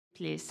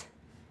please.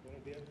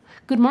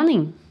 Good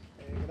morning.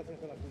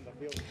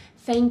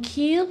 Thank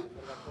you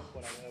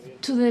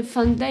to the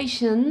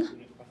Foundation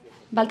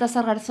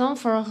Baltasar Garzón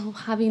for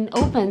having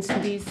opened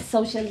this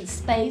social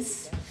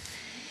space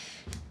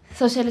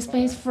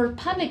for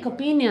public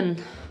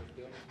opinion,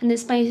 and a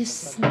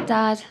space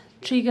that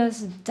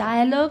triggers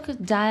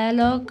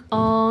dialogue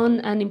on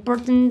an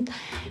important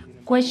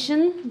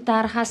question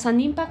that has an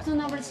impact on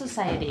our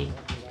society.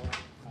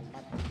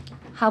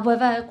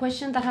 However, a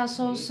question that has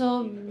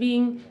also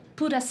been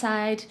put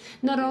aside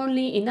not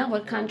only in our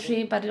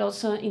country but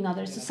also in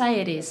other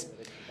societies.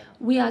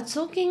 We are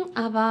talking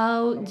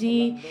about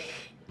the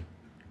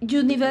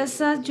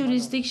universal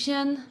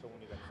jurisdiction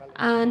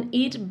and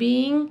it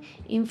being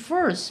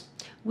enforced.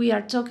 We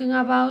are talking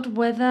about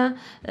whether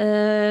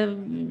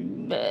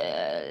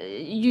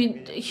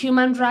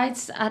human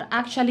rights are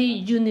actually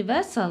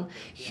universal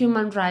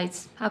human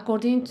rights,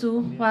 according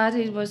to what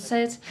it was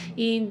said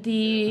in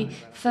the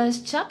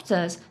first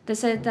chapters. They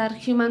said that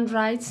human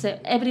rights,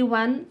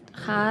 everyone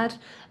had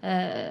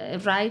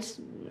rights,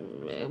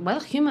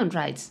 human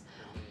rights.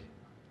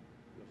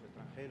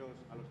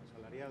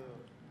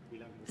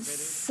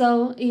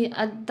 So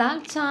at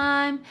that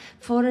time,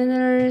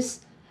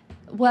 foreigners,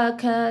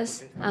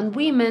 workers, and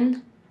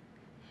women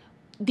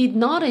did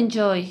not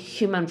enjoy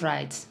human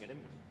rights.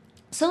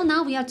 So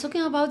now we are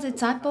talking about the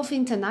type of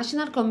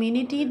international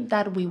community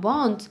that we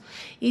want.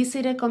 Is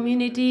it a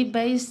community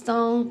based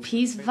on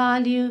peace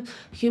value,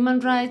 human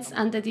rights,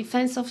 and the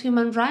defense of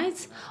human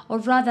rights? Or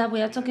rather, we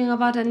are talking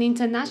about an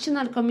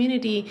international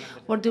community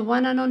where the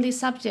one and only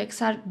subjects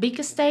are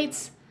big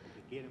states,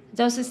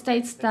 those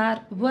states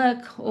that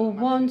work or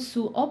want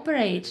to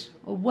operate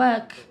or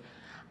work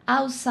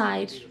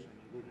outside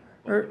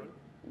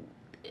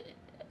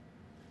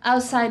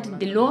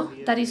the law,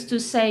 that is to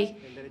say,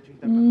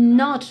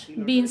 not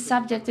being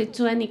subjected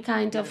to any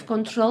kind of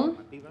control.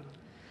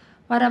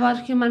 What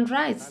about human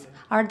rights?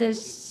 Are they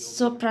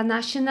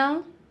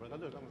supranational?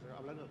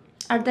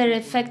 Are there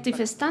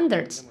effective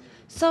standards?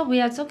 So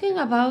we are talking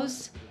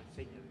about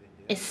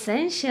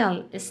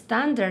essential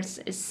standards,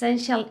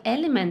 essential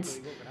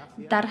elements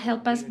that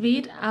help us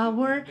build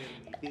our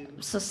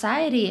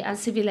society and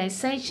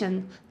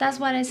civilization. That's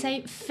why I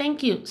say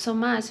thank you so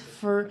much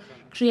for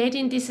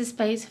creating this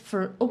space,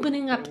 for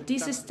opening up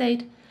this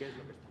state,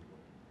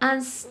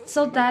 and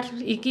so that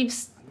it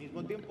gives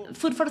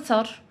food for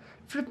thought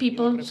for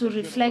people to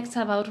reflect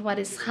about what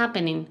is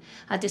happening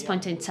at this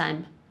point in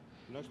time.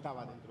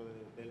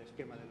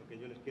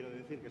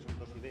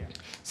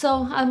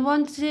 So I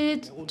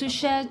wanted to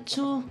share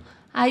two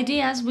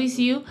ideas with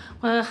you.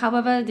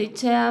 However, the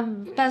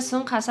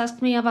chairperson has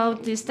asked me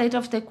about the state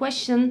of the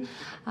question,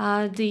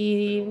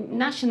 the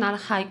National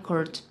High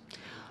Court.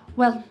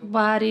 Well,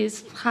 what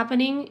is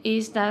happening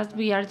is that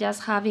we are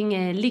just having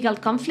a legal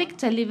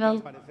conflict,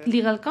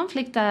 legal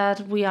conflict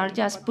that we are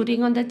just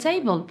putting on the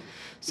table.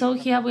 So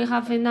here we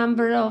have a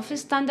number of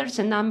standards,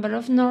 a number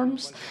of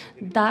norms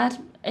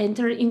that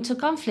enter into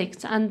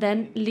conflict, and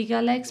then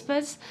legal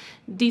experts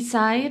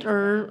decide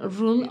or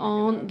rule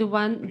on the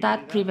one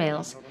that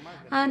prevails.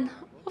 And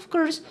of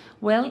course,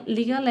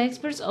 legal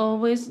experts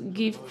always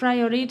give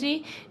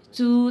priority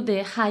to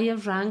the higher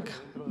rank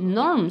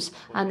norms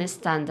and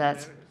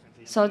standards.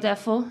 So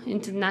therefore,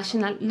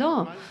 international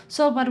law.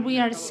 So what we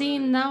are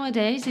seeing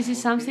nowadays, this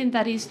is something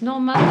that is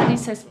normal, that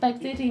is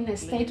expected in a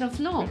state of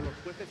law.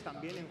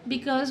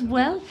 Because,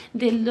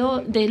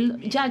 the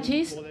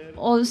judges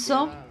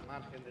also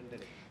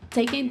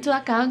take into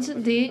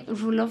account the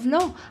rule of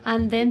law.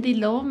 And then the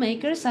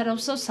lawmakers are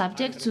also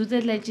subject to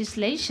the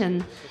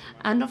legislation.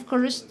 And of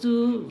course,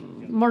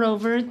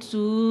 moreover,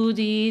 to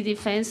the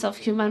defense of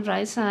human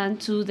rights and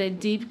to the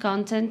deep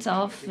content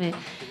of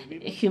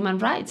human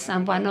rights.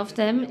 And one of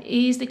them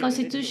is the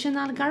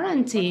constitutional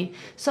guarantee.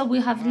 So we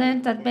have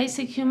learned that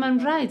basic human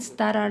rights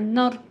that are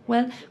not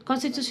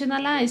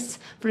constitutionalized,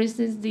 for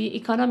instance, the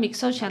economic,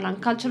 social,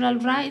 and cultural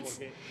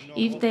rights,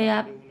 if they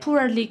are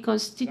poorly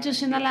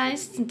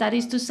constitutionalized, that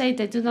is to say,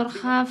 they do not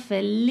have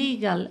a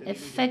legal,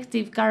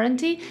 effective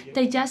guarantee,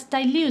 they just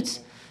dilute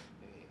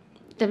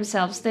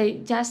themselves, they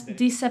just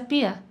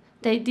disappear.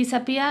 They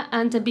disappear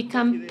and they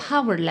become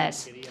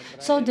powerless.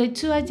 So the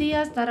two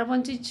ideas that I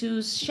wanted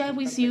to share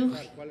with you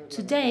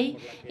today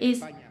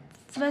is,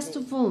 first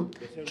of all,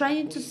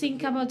 trying to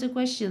think about the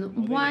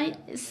question why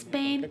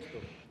Spain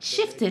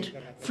shifted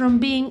from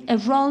being a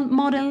role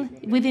model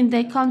within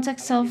the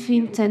context of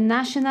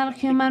international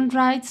human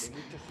rights,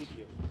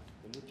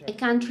 a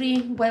country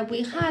where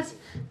we had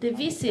the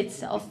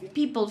visits of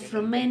people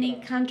from many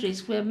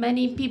countries, where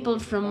many people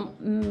from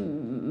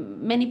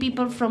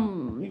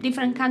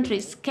different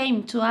countries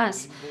came to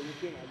us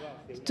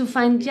to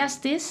find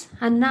justice.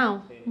 And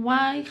now,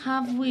 why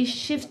have we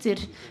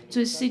shifted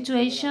to a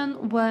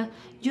situation where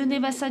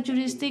universal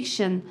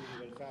jurisdiction,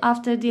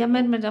 after the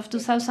amendment of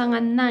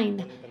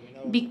 2009,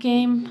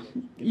 became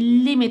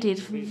limited,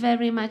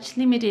 very much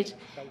limited,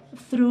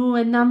 through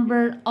a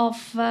number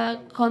of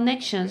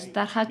connections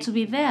that had to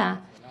be there?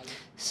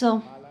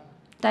 So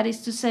that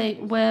is to say,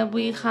 where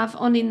we have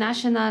only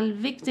national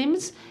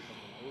victims,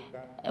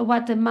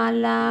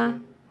 Guatemala,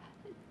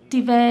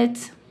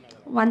 Tibet,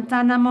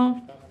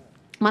 Guantanamo,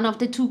 one of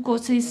the two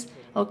causes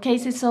or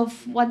cases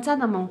of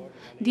Guantanamo.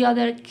 The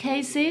other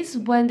cases,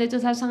 when the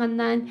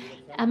 2009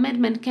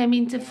 amendment came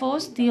into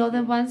force, the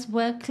other ones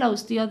were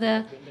closed. The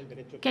other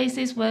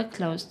cases were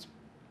closed.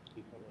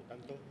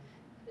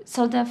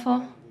 So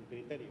therefore,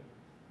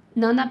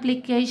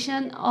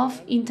 non-application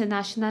of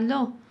international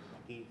law.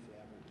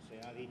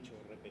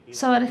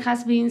 So it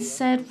has been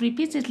said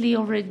repeatedly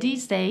over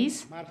these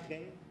days,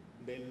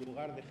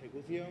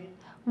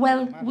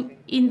 well,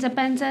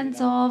 independent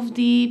of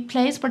the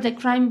place where the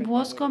crime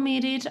was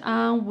committed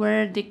and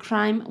where the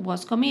crime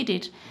was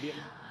committed.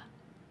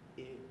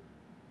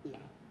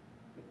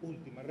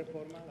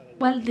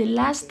 Well, the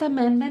last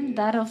amendment,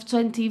 that of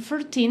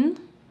 2013,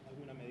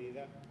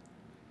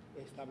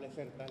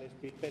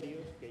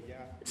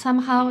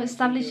 somehow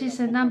establishes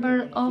a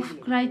number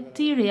of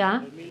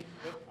criteria,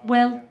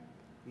 well,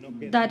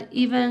 that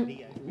even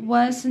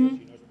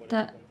wasn't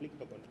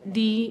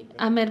the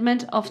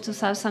amendment of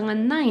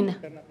 2009.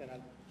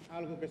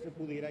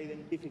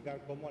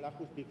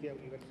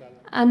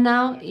 And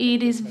now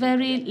it is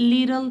very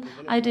little,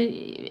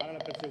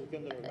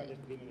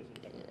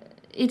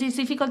 it is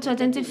difficult to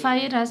identify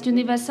it as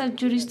universal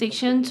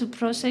jurisdiction to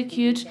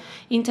prosecute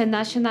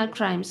international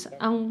crimes.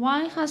 And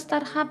why has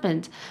that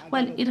happened?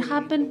 Well, it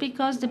happened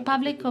because the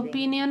public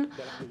opinion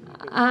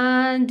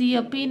and the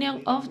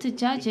opinion of the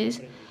judges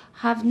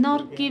have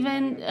not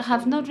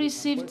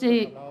received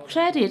the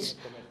credit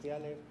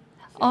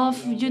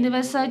of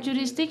universal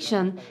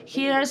jurisdiction.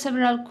 Here,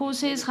 several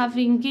causes have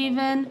been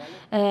given,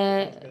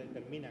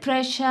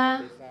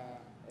 pressure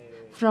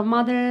from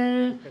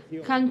other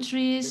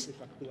countries,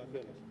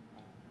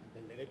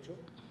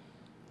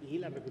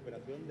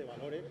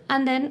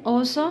 and then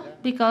also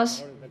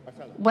because,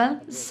 well,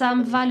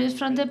 some values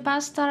from the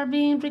past are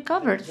being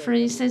recovered. For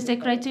instance, the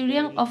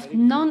criterion of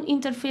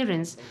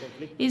non-interference.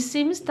 It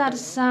seems that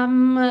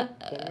some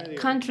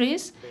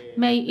countries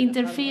may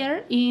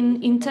interfere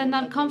in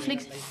internal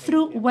conflicts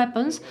through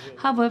weapons.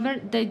 However,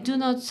 they do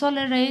not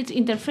tolerate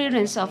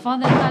interference of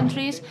other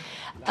countries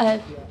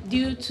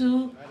due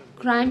to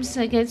crimes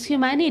against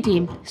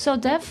humanity. So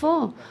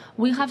therefore,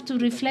 we have to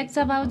reflect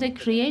about the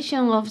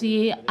creation of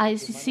the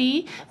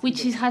ICC,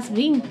 which has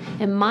been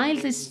a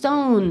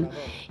milestone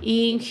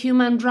in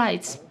human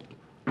rights.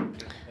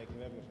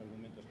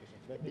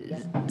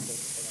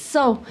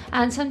 So,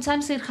 and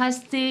sometimes it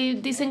has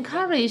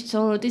disencouraged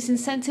or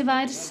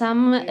disincentivized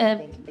some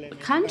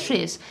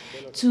countries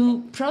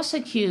to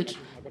prosecute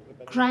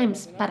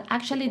crimes, but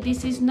actually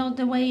this is not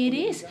the way it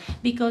is,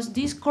 because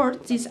this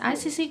court, this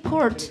ICC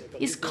court,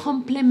 is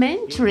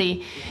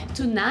complementary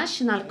to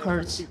national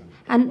courts.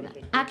 And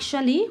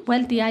actually,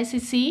 well, the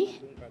ICC,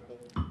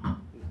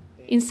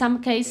 in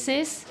some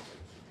cases,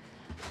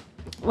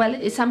 well,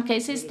 in some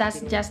cases,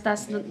 does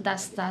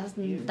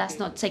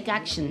not take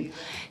action.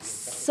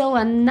 So,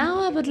 and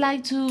now I would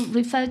like to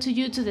refer to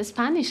you to the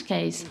Spanish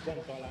case.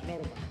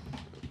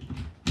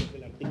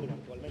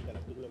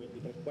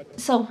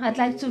 So I'd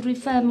like to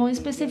refer more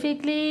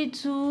specifically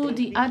to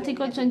the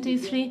Article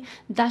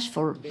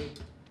 23-4.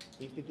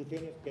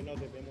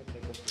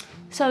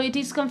 So it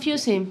is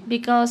confusing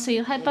because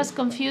it helps us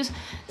confuse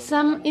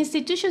some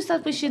institutions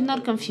that we should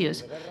not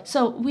confuse.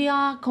 So we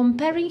are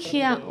comparing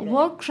here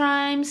war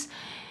crimes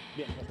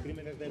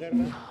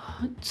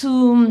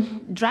to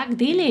drug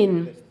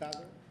dealing.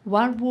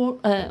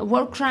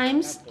 War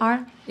crimes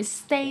are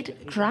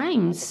state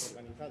crimes,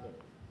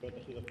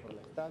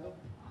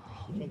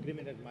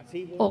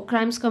 or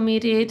crimes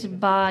committed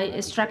by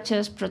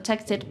structures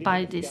protected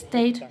by the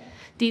state.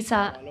 These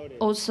are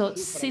also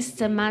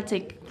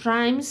systematic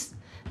crimes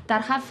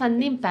that have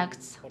an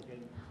impact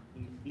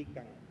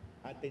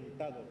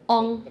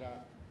on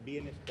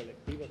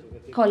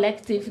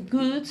collective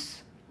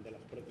goods,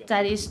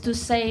 that is to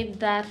say,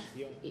 that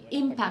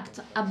impact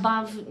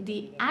above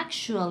the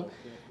actual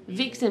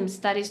victims,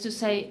 that is to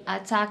say,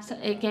 attacks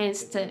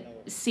against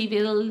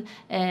civil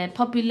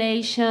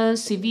population,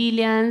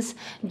 civilians,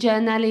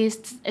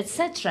 journalists,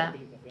 etc.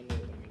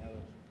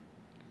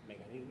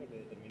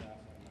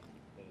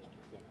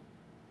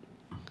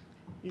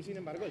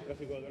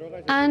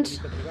 And,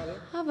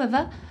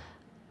 however,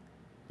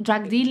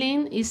 drug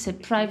dealing is a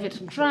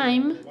private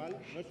crime.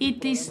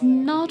 It is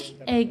not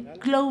a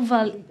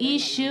global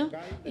issue.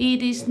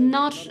 It is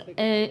not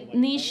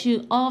an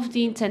issue of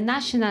the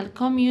international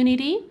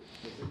community.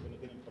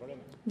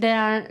 There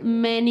are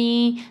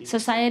many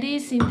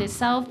societies in the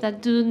South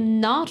that do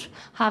not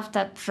have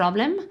that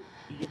problem.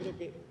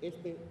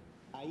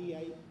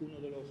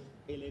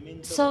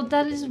 So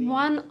that is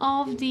one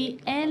of the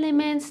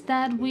elements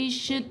that we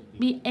should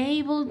be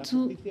able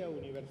to,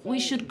 we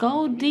should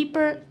go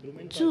deeper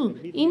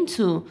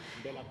into.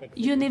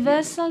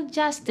 Universal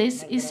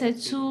justice is a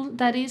tool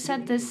that is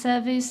at the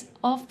service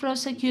of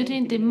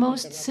prosecuting the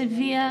most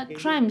severe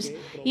crimes,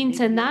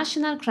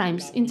 international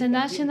crimes.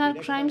 International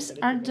crimes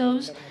are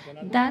those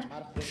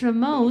that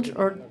promote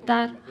or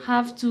that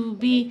have to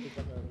be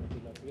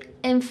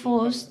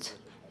enforced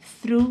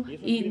through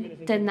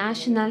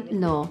international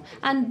law.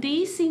 And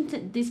this,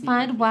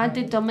 despite what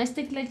the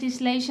domestic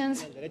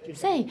legislations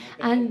say.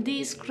 And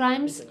these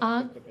crimes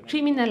are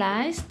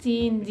criminalized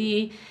in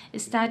the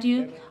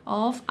statute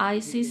of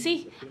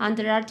ICC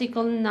under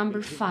Article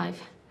number 5,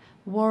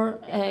 war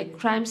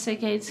crimes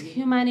against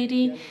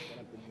humanity,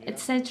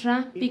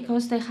 etc.,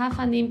 because they have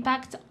an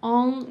impact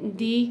on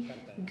the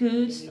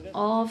goods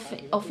of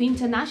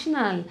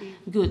international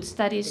goods,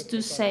 that is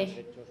to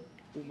say,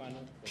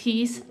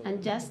 peace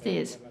and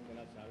justice,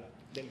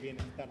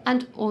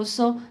 and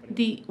also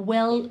the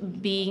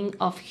well-being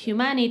of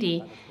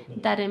humanity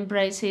that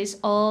embraces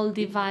all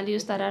the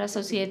values that are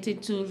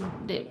associated to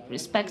the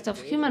respect of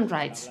human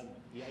rights.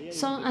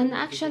 So, and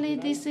actually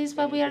this is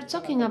what we are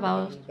talking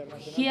about.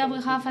 Here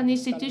we have an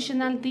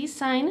institutional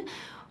design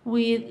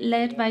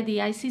led by the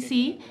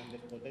ICC,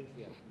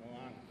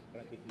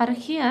 but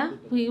here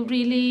we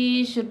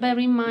really should bear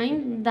in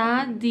mind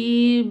that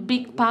the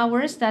big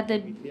powers, that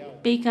the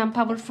big and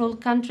powerful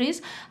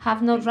countries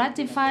have not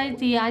ratified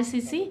the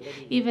ICC.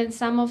 Even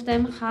some of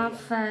them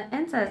have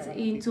entered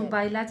into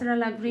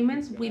bilateral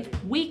agreements with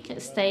weak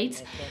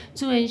states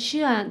to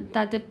ensure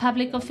that the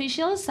public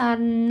officials are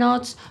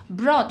not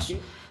brought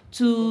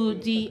to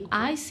the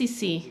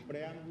ICC.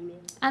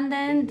 And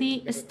then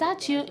the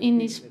statute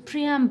in its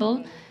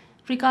preamble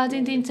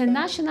regarding the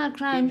international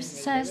crimes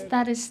says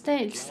that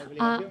states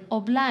are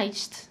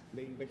obliged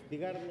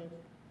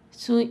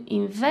to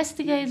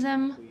investigate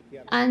them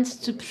and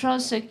to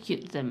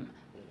prosecute them.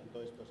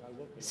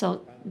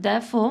 So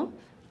therefore,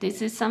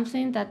 this is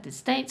something that the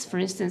states, for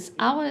instance,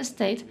 our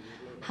state,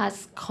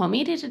 has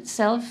committed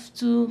itself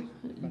to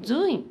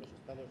doing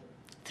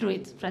through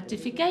its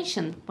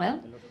ratification.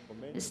 Well,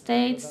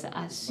 states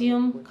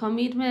assume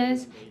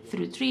commitments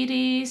through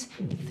treaties,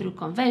 through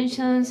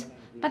conventions,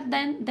 but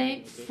then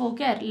they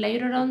forget,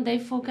 later on they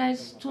forget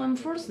to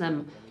enforce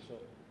them.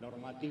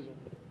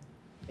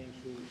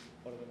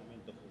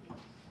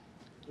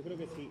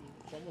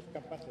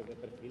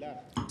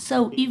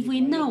 So if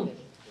we know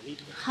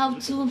how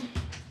to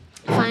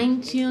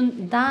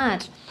fine-tune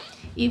that,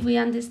 if we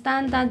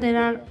understand that there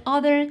are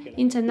other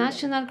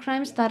international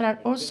crimes that are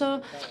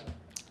also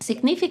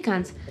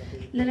significant,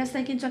 let us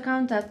take into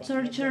account that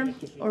torture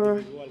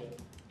or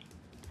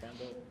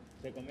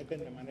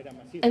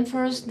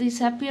enforced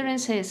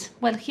disappearances.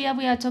 Well, here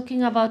we are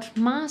talking about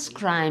mass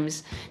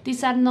crimes.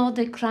 These are not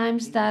the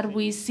crimes that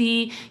we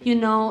see, you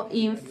know,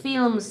 in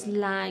films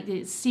like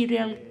the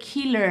serial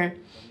killer.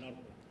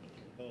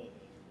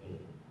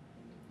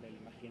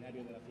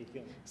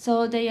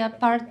 So they are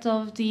part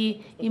of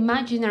the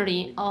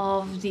imaginary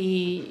of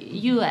the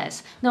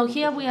US. Now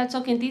here we are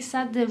talking, these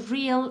are the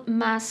real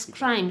mass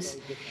crimes.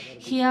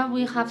 Here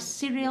we have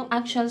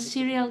actual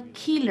serial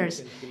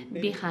killers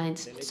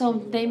behind.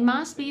 So they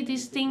must be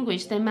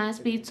distinguished, they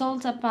must be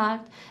told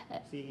apart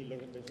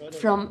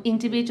from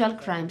individual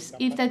crimes.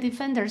 If the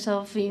defenders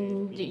of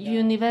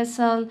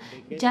universal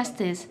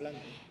justice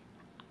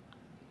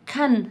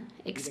can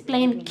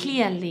explain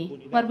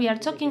clearly what we are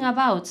talking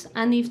about,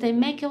 and if they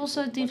make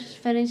also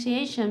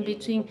differentiation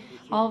between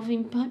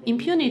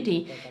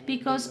impunity,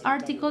 because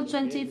Article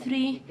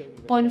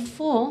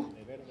 23.4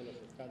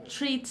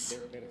 treats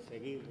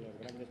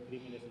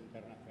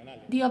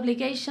the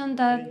obligation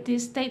that the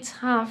states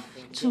have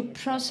to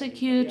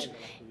prosecute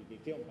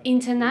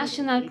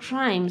international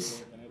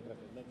crimes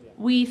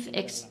with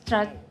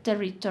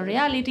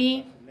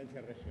extraterritoriality.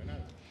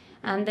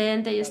 And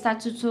then they start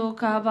to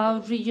talk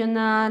about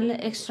regional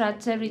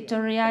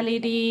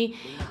extraterritoriality,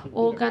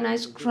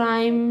 organized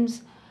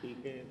crimes.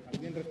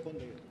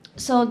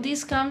 So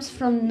this comes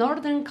from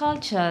northern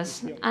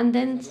cultures, and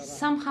then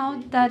somehow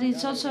that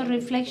is also a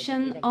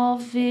reflection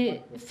of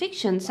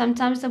fiction.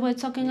 Sometimes they were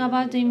talking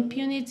about the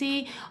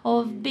impunity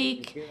of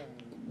big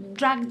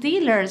drug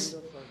dealers.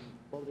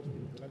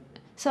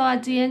 So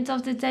at the end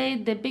of the day,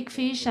 the big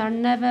fish are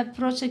never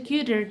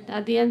prosecuted.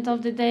 At the end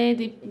of the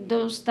day,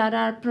 those that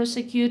are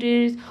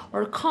prosecuted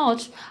or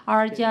caught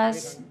are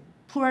just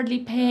poorly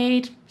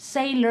paid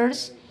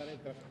sailors,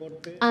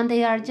 and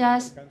they are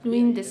just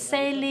doing the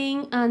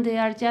sailing, and they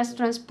are just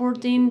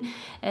transporting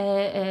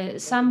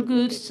some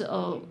goods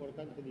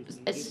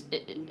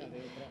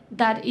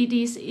that it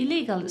is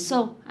illegal.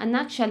 So, and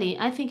actually,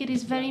 I think it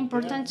is very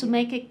important to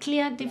make a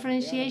clear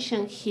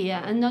differentiation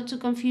here and not to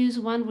confuse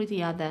one with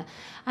the other.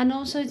 And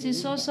also, it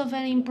is also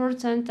very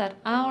important that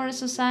our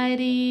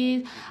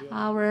society,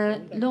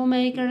 our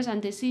lawmakers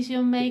and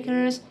decision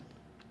makers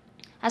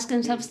ask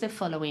themselves the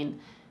following.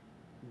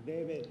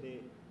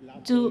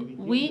 Do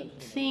we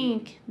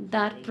think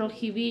that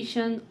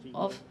prohibition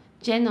of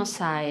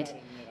genocide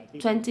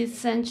 20th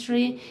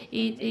century,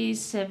 it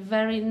is a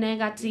very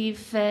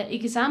negative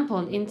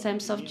example in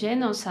terms of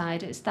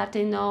genocide,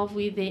 starting off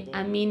with the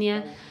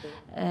Armenian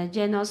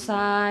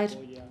genocide,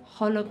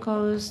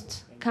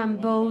 Holocaust,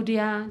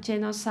 Cambodia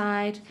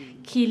genocide,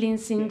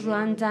 killings in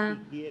Rwanda.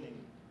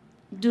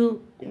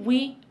 Do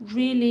we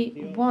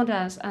really want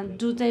us, and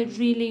do they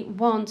really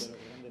want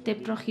the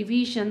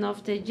prohibition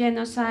of the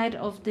genocide,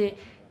 of the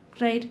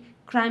great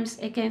crimes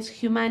against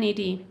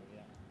humanity?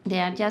 They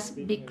are just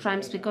big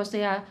crimes because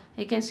they are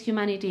against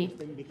humanity,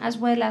 as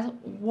well as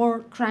war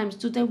crimes.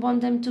 Do they want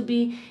them to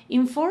be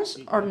enforced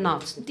or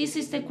not? This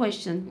is the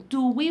question.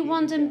 Do we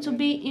want them to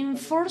be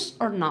enforced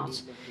or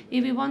not?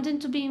 If we want them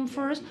to be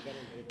enforced,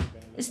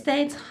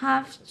 states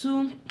have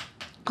to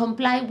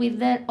comply with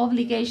their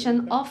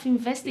obligation of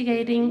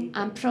investigating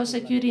and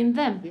prosecuting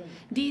them.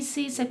 This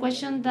is a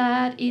question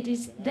that it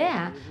is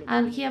there,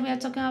 and here we are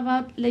talking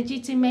about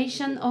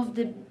legitimation of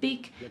the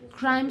big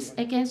crimes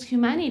against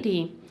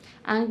humanity.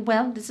 And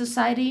well, the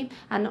society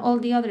and all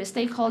the other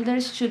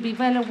stakeholders should be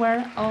well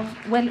aware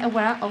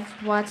of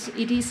what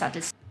it is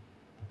at stake.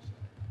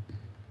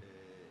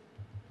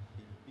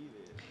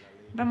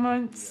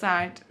 Ramón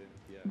Sáez,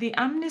 the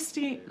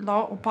amnesty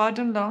law or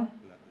pardon law.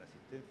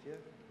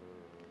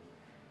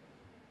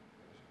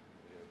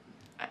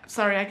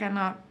 Sorry, I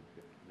cannot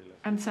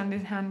understand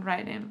this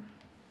handwriting.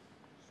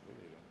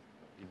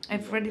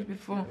 I've read it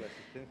before.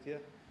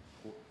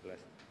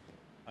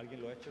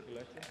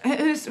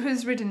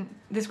 Who's written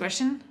this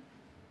question?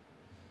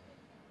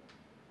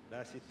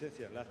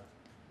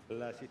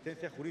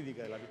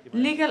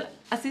 Legal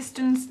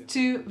assistance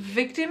to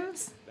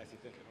victims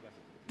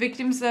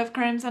of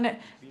crimes and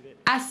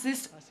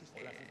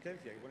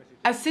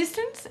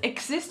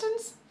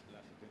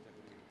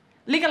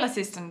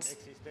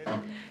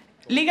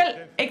legal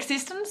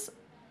existence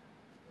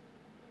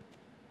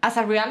as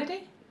a reality?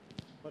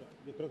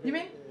 You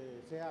mean?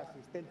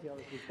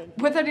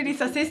 Whether it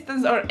is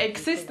assistance or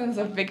existence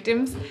of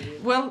victims,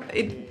 well,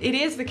 it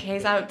is the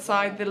case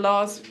outside the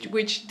laws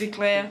which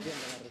declare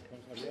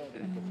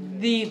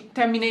the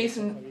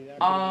termination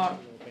of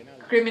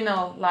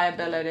criminal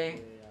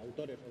liability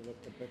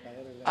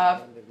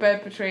of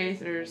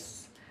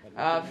perpetrators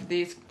of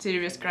these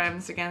serious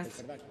crimes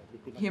against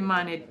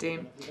humanity.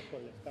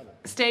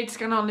 States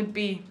can only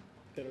be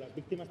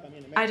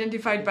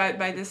identified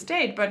by the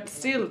state, but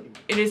still,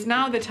 it is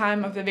now the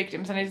time of the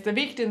victims, and it's the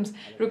victims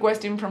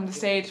requesting from the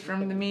state,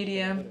 from the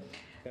media,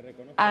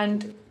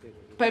 and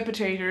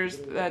perpetrators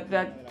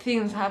that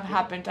things have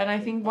happened. And I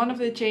think one of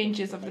the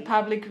changes of the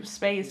public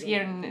space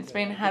here in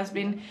Spain has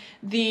been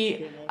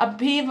the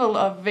upheaval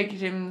of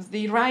victims,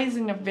 the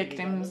rising of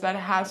victims that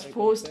has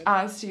forced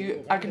us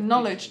to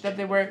acknowledge that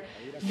there were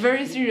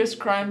very serious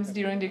crimes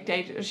during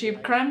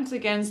dictatorship, crimes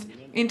against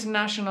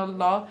international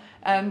law,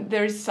 and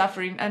there is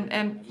suffering.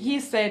 And he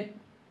said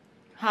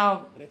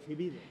how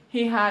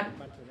he had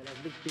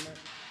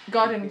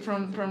gotten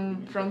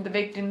from the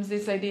victims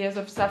these ideas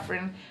of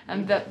suffering,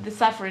 and that the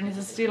suffering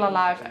is still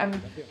alive,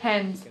 and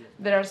hence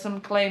there are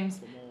some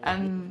claims,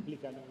 and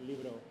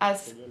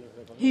as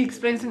he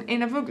explains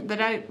in a book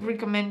that I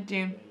recommend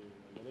you,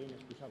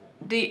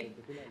 the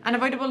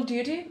unavoidable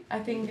duty, I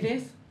think it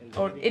is,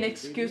 or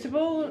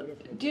inexcusable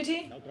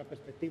duty,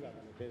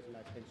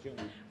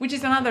 which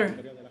is another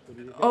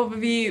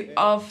overview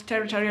of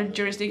territorial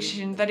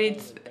jurisdiction, that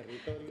it's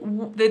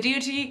the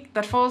duty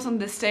that falls on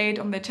the state,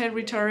 on the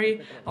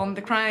territory, on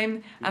the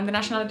crime, and the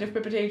nationality of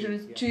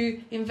perpetrators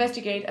to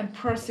investigate and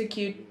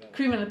prosecute,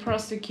 criminally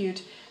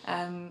prosecute